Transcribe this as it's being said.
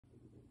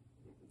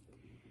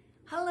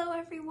Hello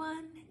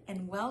everyone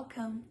and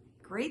welcome.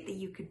 Great that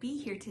you could be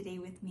here today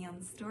with me on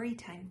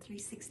Storytime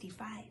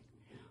 365.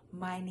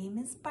 My name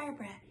is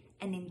Barbara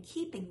and in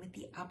keeping with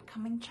the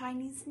upcoming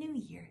Chinese New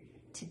Year,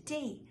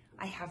 today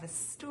I have a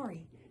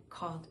story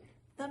called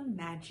The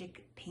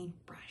Magic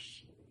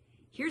Paintbrush.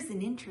 Here's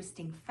an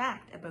interesting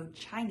fact about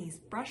Chinese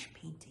brush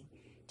painting.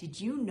 Did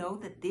you know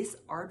that this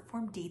art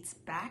form dates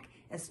back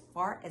as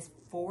far as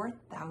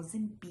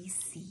 4000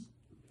 BC?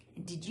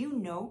 And did you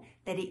know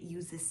that it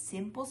uses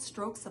simple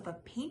strokes of a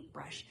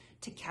paintbrush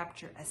to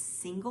capture a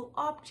single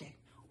object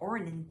or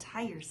an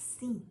entire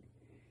scene?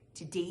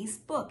 Today's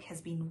book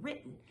has been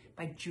written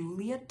by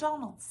Julia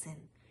Donaldson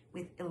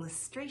with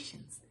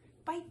illustrations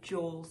by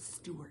Joel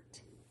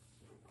Stewart.